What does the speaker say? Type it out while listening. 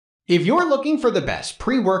If you're looking for the best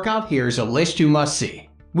pre-workout, here's a list you must see.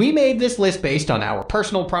 We made this list based on our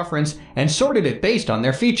personal preference and sorted it based on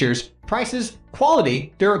their features, prices,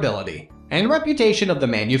 quality, durability, and reputation of the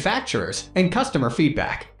manufacturers and customer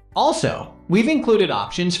feedback. Also, we've included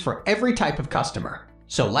options for every type of customer.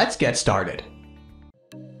 So let's get started.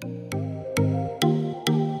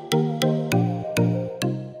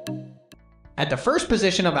 At the first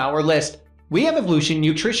position of our list, we have Evolution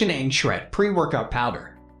Nutrition Egg Shred Pre-Workout Powder.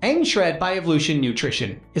 Egg Shred by Evolution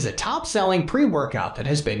Nutrition is a top-selling pre-workout that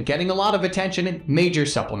has been getting a lot of attention in major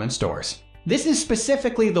supplement stores. This is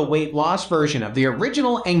specifically the weight loss version of the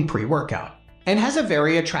original Egg pre-workout and has a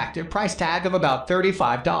very attractive price tag of about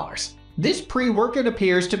 $35. This pre-workout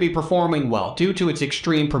appears to be performing well due to its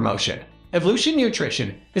extreme promotion. Evolution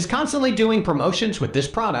Nutrition is constantly doing promotions with this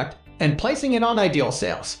product and placing it on ideal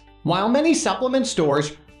sales. While many supplement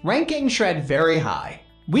stores rank Egg Shred very high,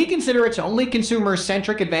 we consider its only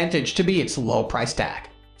consumer-centric advantage to be its low price tag.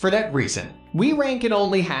 For that reason, we rank it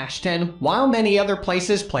only #10, while many other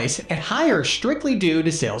places place it higher strictly due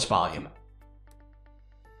to sales volume.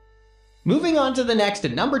 Moving on to the next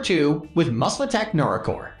at number 2 with Muscle-Tech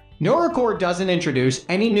NeuroCore. NeuroCore doesn't introduce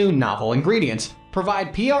any new novel ingredients,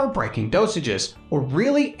 provide PR-breaking dosages, or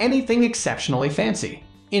really anything exceptionally fancy.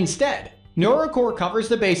 Instead, NeuroCore covers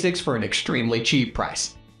the basics for an extremely cheap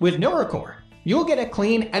price. With NeuroCore, you'll get a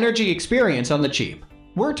clean energy experience on the cheap.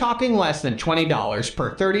 We're talking less than $20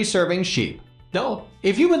 per 30 servings cheap. Though,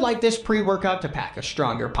 if you would like this pre-workout to pack a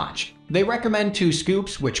stronger punch, they recommend 2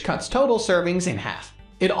 scoops, which cuts total servings in half.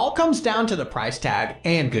 It all comes down to the price tag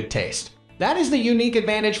and good taste. That is the unique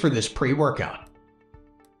advantage for this pre-workout.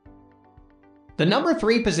 The number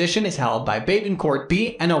 3 position is held by Bettencourt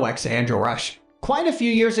BNOX Andro Rush. Quite a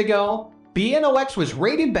few years ago, BNOX was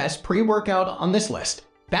rated best pre-workout on this list.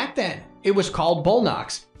 Back then, it was called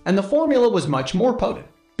Bullnox, and the formula was much more potent.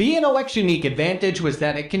 BNOX's unique advantage was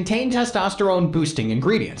that it contained testosterone-boosting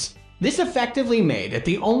ingredients. This effectively made it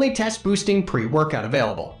the only test-boosting pre-workout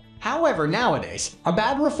available. However, nowadays, a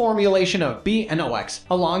bad reformulation of BNOX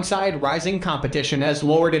alongside rising competition has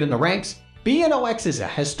lowered it in the ranks. BNOX is a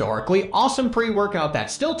historically awesome pre-workout that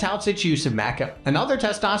still touts its use of maca and other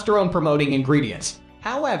testosterone-promoting ingredients.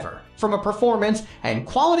 However, from a performance and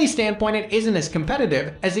quality standpoint, it isn't as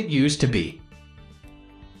competitive as it used to be.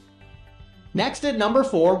 Next at number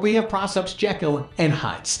 4, we have Prosops Jekyll and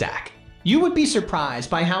Hyde Stack. You would be surprised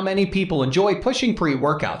by how many people enjoy pushing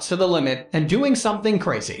pre-workouts to the limit and doing something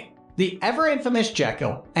crazy. The ever-infamous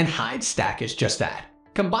Jekyll and Hyde Stack is just that.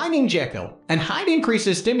 Combining Jekyll and Hyde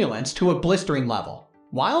increases stimulants to a blistering level,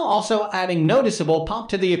 while also adding noticeable pump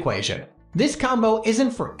to the equation. This combo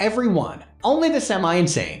isn't for everyone, only the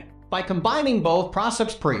semi-insane. By combining both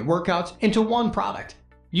Prosops pre-workouts into one product,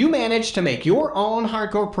 you manage to make your own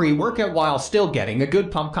hardcore pre-workout while still getting a good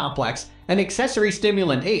pump complex and accessory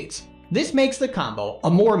stimulant aids. This makes the combo a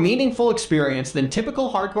more meaningful experience than typical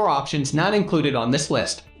hardcore options not included on this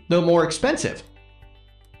list, though more expensive.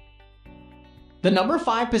 The number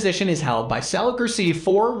 5 position is held by Cellucor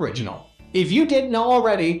C4 Original. If you didn't know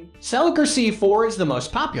already, Cellucor C4 is the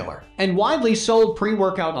most popular and widely sold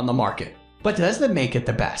pre-workout on the market. But does that make it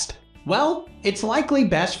the best? Well, it's likely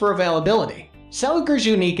best for availability. Cellucor's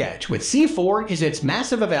unique edge with C4 is its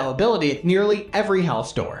massive availability at nearly every health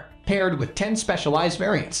store, paired with 10 specialized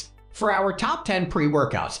variants. For our top 10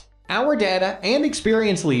 pre-workouts, our data and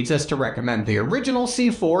experience leads us to recommend the original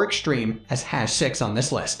C4 Extreme as #6 on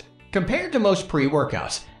this list. Compared to most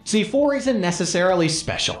pre-workouts, C4 isn't necessarily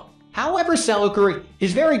special. However, Cellucor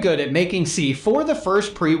is very good at making C4 the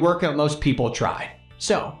first pre-workout most people try.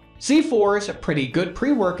 So, C4 is a pretty good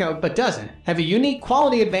pre-workout but doesn't have a unique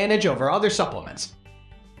quality advantage over other supplements.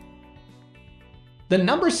 The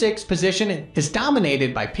number 6 position is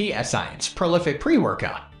dominated by PS Science Prolific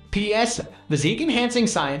Pre-Workout. PS Physique-enhancing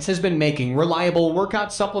science has been making reliable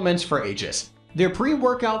workout supplements for ages. Their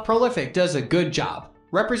pre-workout Prolific does a good job,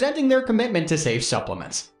 representing their commitment to safe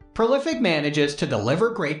supplements. Prolific manages to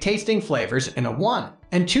deliver great tasting flavors in a 1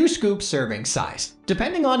 and 2 scoop serving size,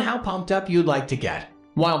 depending on how pumped up you'd like to get.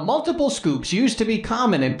 While multiple scoops used to be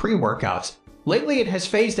common in pre-workouts, lately it has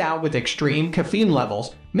phased out with extreme caffeine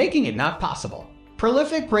levels, making it not possible.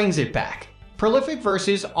 Prolific brings it back. Prolific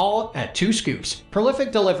versus all at 2 scoops.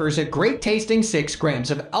 Prolific delivers a great tasting 6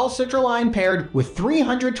 grams of L-citrulline paired with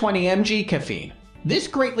 320 mg caffeine. This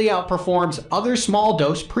greatly outperforms other small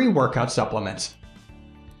dose pre-workout supplements.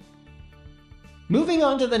 Moving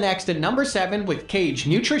on to the next at number 7 with Cage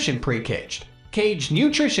Nutrition Pre-Caged. Cage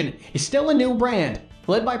Nutrition is still a new brand,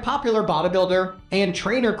 led by popular bodybuilder and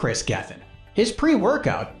trainer Chris Gethin. His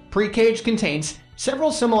pre-workout, Pre-Caged, contains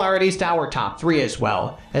several similarities to our top 3 as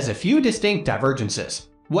well as a few distinct divergences.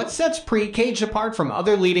 What sets Pre-Caged apart from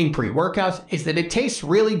other leading pre-workouts is that it tastes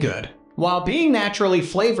really good, while being naturally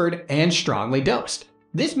flavored and strongly dosed.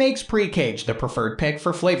 This makes Pre-Caged the preferred pick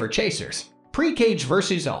for flavor chasers. Pre-Caged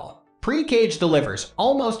versus all. Pre-Caged delivers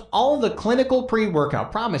almost all of the clinical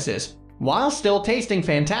pre-workout promises while still tasting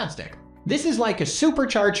fantastic. This is like a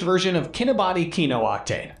supercharged version of Kinebody Keno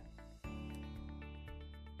Octane.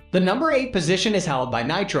 The number 8 position is held by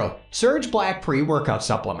Nitro Surge Black pre-workout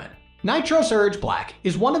supplement. Nitro Surge Black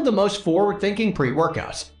is one of the most forward-thinking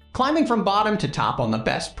pre-workouts, climbing from bottom to top on the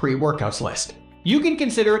best pre-workouts list. You can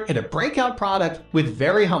consider it a breakout product with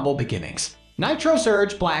very humble beginnings. Nitro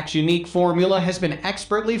Surge Black's unique formula has been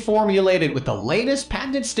expertly formulated with the latest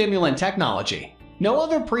patented stimulant technology. No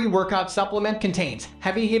other pre-workout supplement contains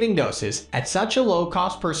heavy-hitting doses at such a low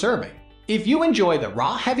cost per serving. If you enjoy the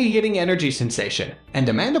raw heavy-hitting energy sensation and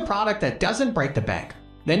demand a product that doesn't break the bank,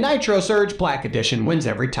 then Nitro Surge Black Edition wins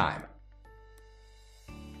every time.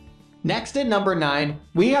 Next at number 9,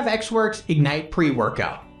 we have X-Works Ignite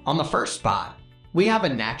Pre-Workout. On the first spot, we have a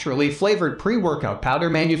naturally flavored pre-workout powder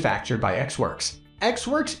manufactured by X-Works.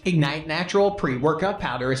 X-Works Ignite Natural Pre-Workout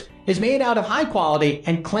Powder is made out of high-quality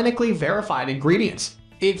and clinically verified ingredients.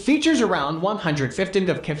 It features around 150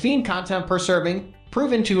 of caffeine content per serving,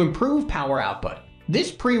 proven to improve power output.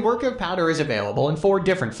 This pre-workout powder is available in 4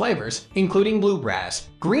 different flavors, including bluegrass,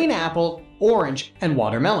 green apple, orange, and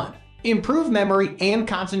watermelon. Improve memory and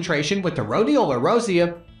concentration with the rhodiola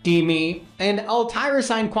rosea, DME, and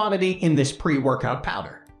L-tyrosine quantity in this pre-workout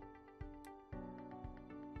powder.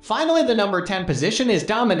 Finally, the number 10 position is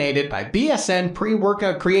dominated by BSN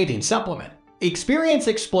Pre-Workout Creatine Supplement. Experience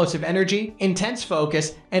explosive energy, intense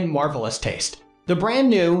focus, and marvelous taste. The brand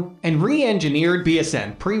new and re-engineered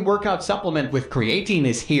BSN pre-workout supplement with creatine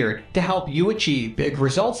is here to help you achieve big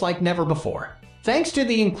results like never before. Thanks to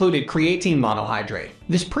the included creatine monohydrate,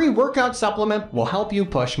 this pre-workout supplement will help you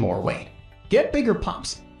push more weight, get bigger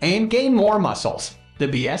pumps, and gain more muscles. The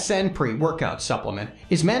BSN pre-workout supplement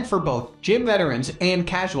is meant for both gym veterans and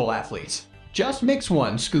casual athletes. Just mix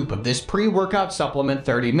 1 scoop of this pre-workout supplement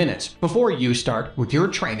 30 minutes before you start with your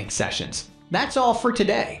training sessions. That's all for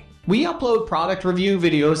today. We upload product review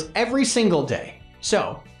videos every single day,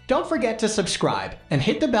 so don't forget to subscribe and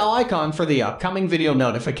hit the bell icon for the upcoming video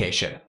notification.